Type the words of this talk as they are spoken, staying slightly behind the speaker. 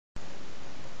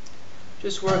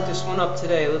Just worked this one up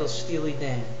today, a little Steely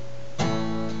Dan.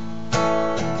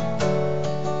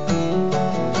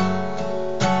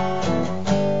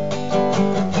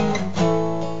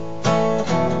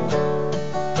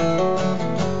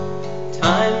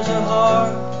 Times are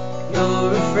hard,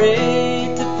 you're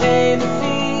afraid to pay the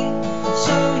fee,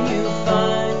 so you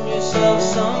find yourself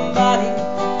somebody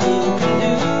who can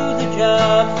do the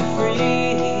job for free.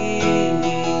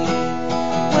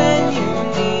 When you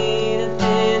need a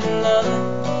bit of love,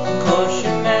 cause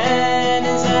your man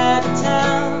is out of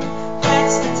town,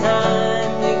 that's the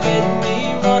time you get me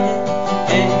running,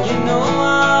 and you know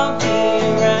I'll be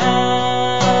around.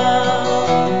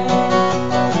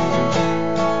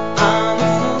 I'm a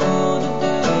fool to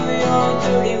do your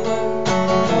dirty work,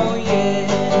 oh yeah.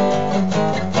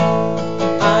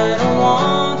 I don't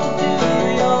want to do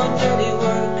your dirty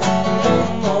work no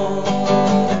more.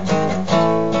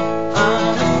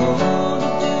 I'm a fool to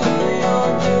do your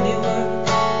dirty work,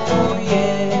 oh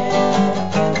yeah.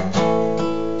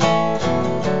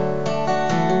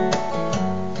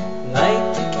 Light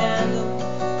the candle,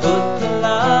 put the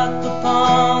lock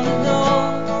upon the door.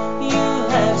 You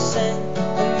have sent